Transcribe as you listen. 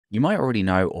You might already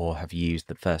know or have used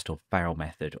the first or fail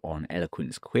method on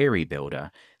Eloquent's query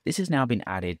builder. This has now been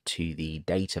added to the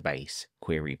database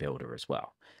query builder as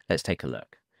well. Let's take a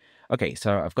look. Okay,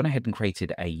 so I've gone ahead and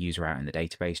created a user out in the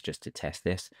database just to test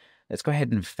this. Let's go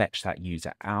ahead and fetch that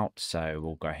user out. So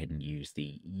we'll go ahead and use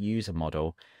the user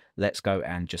model. Let's go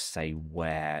and just say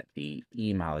where the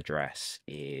email address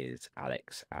is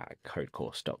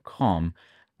alex@codecourse.com.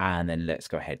 And then let's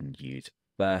go ahead and use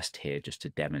first here just to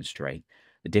demonstrate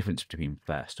the difference between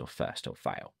first or fail.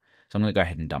 So I'm going to go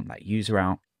ahead and dump that user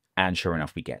out. And sure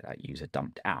enough, we get that user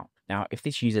dumped out. Now, if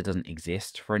this user doesn't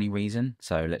exist for any reason,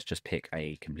 so let's just pick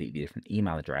a completely different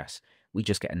email address, we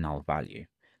just get a null value.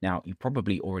 Now, you've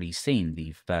probably already seen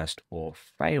the first or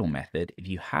fail method. If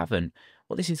you haven't,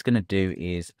 what this is going to do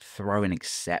is throw an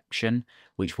exception,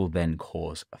 which will then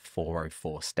cause a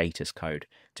 404 status code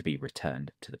to be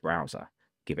returned to the browser.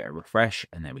 Give it a refresh,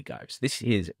 and there we go. So this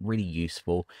is really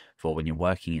useful for when you're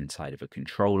working inside of a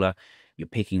controller, you're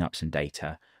picking up some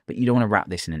data, but you don't want to wrap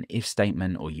this in an if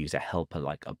statement or use a helper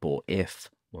like abort if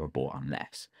or abort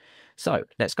unless. So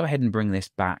let's go ahead and bring this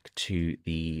back to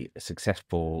the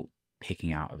successful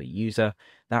picking out of a user.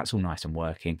 That's all nice and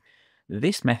working.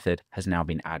 This method has now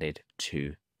been added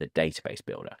to the database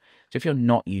builder. So if you're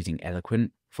not using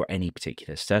Eloquent for any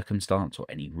particular circumstance or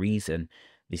any reason,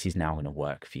 this is now going to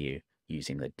work for you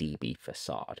using the DB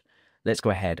facade. Let's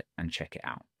go ahead and check it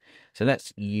out. So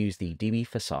let's use the DB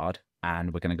facade,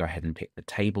 and we're going to go ahead and pick the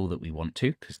table that we want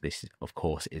to, because this, of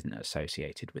course, isn't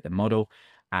associated with the model.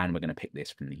 And we're going to pick this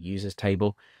from the users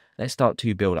table. Let's start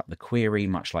to build up the query,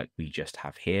 much like we just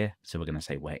have here. So we're going to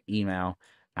say where email,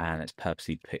 and let's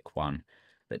purposely pick one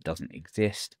that doesn't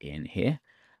exist in here.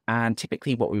 And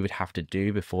typically what we would have to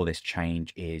do before this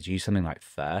change is use something like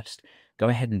first. Go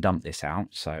ahead and dump this out.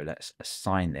 So let's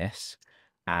assign this.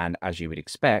 And as you would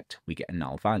expect, we get a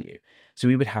null value. So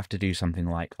we would have to do something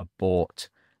like abort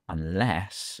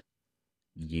unless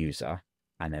user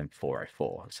and then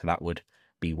 404. So that would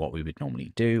be what we would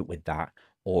normally do with that,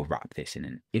 or wrap this in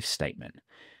an if statement.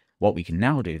 What we can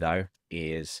now do though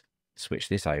is switch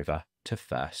this over to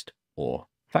first or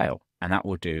fail, and that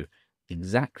will do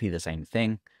exactly the same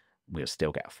thing. We'll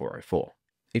still get a 404.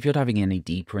 If you're diving any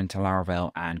deeper into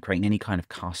Laravel and creating any kind of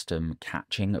custom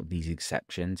catching of these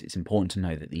exceptions, it's important to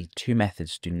know that these two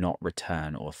methods do not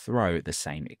return or throw the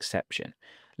same exception.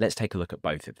 Let's take a look at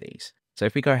both of these. So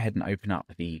if we go ahead and open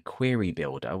up the query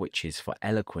builder, which is for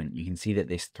Eloquent, you can see that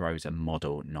this throws a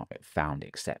model not found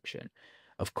exception.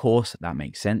 Of course, that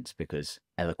makes sense because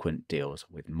Eloquent deals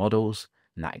with models,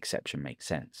 and that exception makes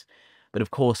sense. But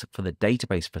of course, for the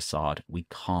database facade, we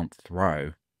can't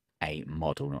throw a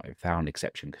model not found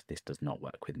exception because this does not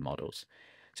work with models.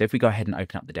 So if we go ahead and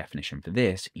open up the definition for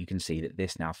this, you can see that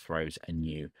this now throws a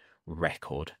new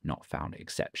record not found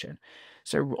exception.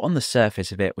 So on the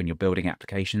surface of it, when you're building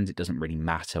applications, it doesn't really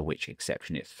matter which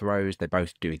exception it throws. They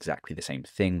both do exactly the same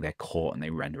thing. They're caught and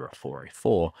they render a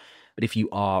 404. But if you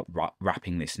are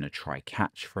wrapping this in a try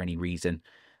catch for any reason,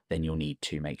 then you'll need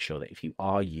to make sure that if you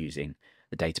are using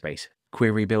the database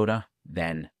query builder,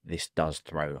 then this does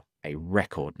throw a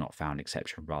record not found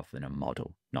exception rather than a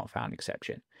model not found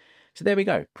exception. So there we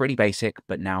go, pretty basic,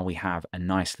 but now we have a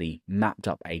nicely mapped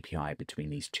up API between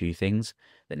these two things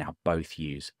that now both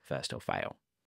use first or fail.